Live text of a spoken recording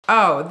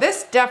Oh,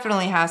 this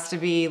definitely has to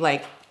be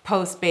like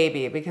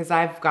post-baby because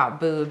I've got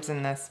boobs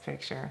in this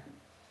picture.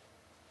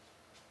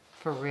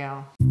 For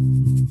real.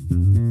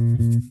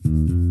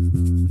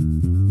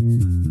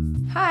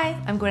 Hi,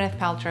 I'm Gwyneth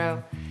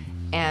Paltrow,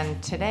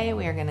 and today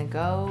we are gonna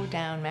go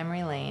down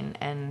memory lane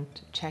and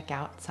check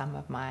out some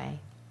of my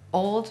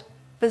old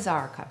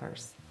Bazaar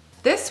covers.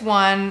 This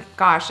one,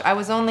 gosh, I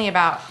was only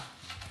about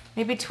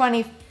maybe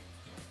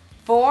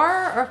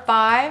 24 or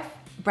 5.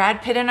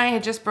 Brad Pitt and I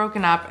had just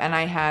broken up and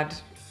I had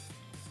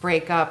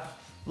breakup,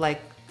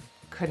 like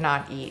could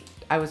not eat.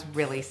 I was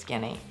really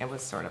skinny. It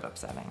was sort of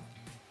upsetting,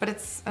 but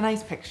it's a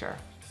nice picture.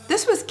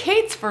 This was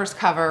Kate's first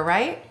cover,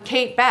 right?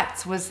 Kate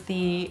Betts was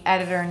the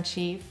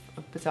editor-in-chief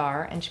of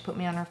Bazaar and she put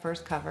me on her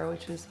first cover,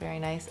 which was very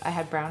nice. I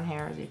had brown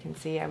hair, as you can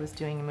see. I was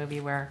doing a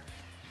movie where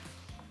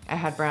I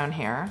had brown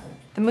hair.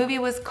 The movie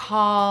was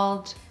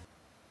called,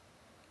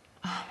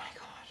 oh my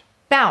God,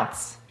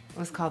 Bounce. It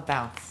was called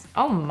Bounce.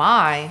 Oh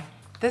my.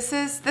 This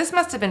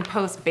must have been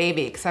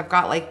post-baby because I've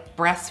got like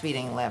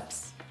breastfeeding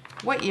lips.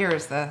 What year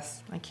is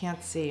this? I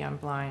can't see, I'm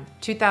blind.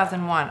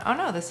 2001. Oh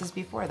no, this is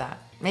before that.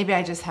 Maybe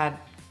I just had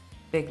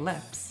big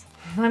lips.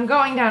 I'm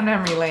going down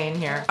memory lane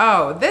here.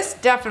 Oh, this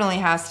definitely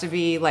has to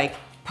be like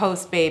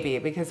post-baby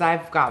because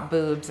I've got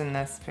boobs in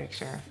this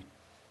picture.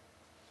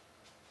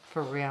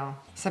 For real.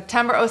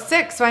 September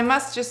 06, so I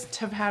must just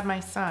have had my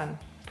son.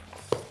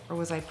 Or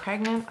was I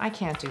pregnant? I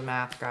can't do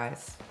math,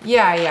 guys.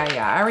 Yeah,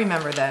 I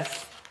remember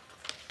this.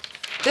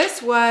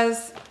 This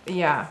was,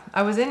 yeah,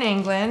 I was in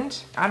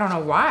England. I don't know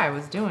why I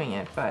was doing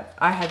it, but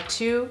I had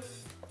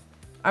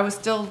I was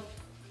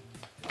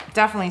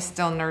definitely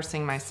still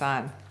nursing my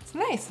son.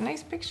 It's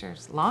nice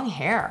pictures. Long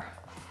hair.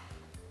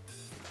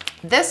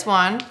 This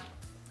one,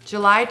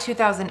 July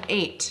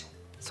 2008.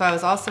 So I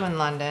was also in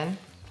London.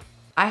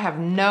 I have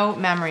no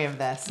memory of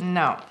this,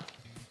 no.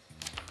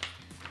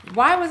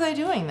 Why was I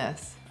doing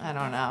this? I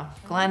don't know.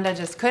 Glenda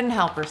just couldn't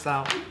help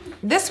herself.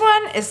 This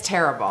one is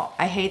terrible.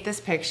 I hate this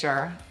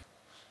picture.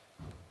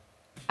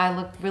 I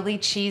look really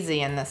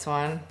cheesy in this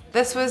one.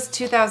 This was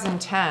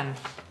 2010.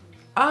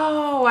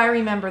 Oh, I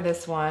remember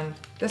this one.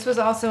 This was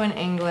also in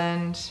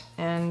England,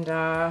 and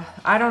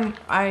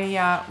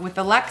with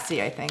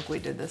Alexi, I think we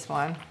did this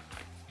one.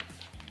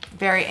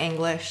 Very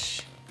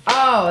English.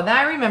 Oh,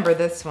 I remember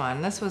this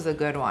one. This was a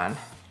good one.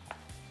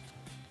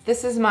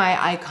 This is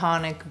my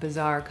iconic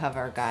Bazaar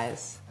cover,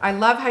 guys. I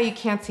love how you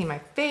can't see my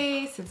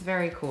face. It's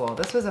very cool.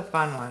 This was a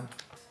fun one.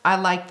 I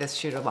like this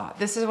shoot a lot.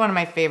 This is one of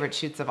my favorite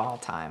shoots of all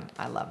time.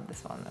 I love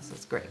this one. This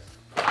was great.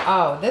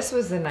 Oh, this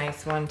was a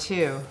nice one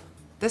too.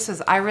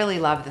 I really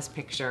love this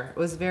picture. It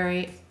was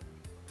very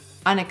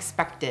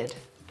unexpected,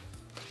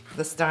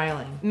 the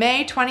styling.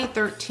 May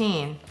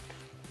 2013.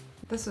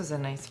 This was a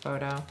nice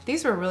photo.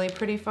 These were really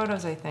pretty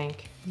photos, I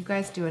think. You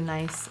guys do a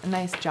nice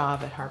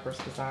job at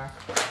Harper's Bazaar.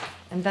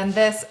 And then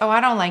this, oh,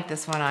 I don't like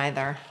this one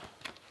either.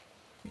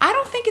 I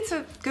don't think it's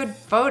a good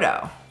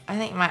photo. I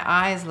think my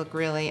eyes look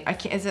really,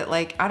 is it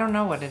like, I don't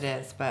know what it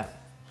is, but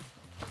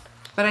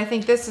I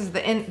think this is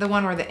the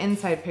one where the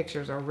inside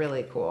pictures are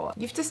really cool.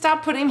 You have to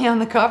stop putting me on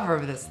the cover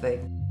of this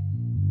thing.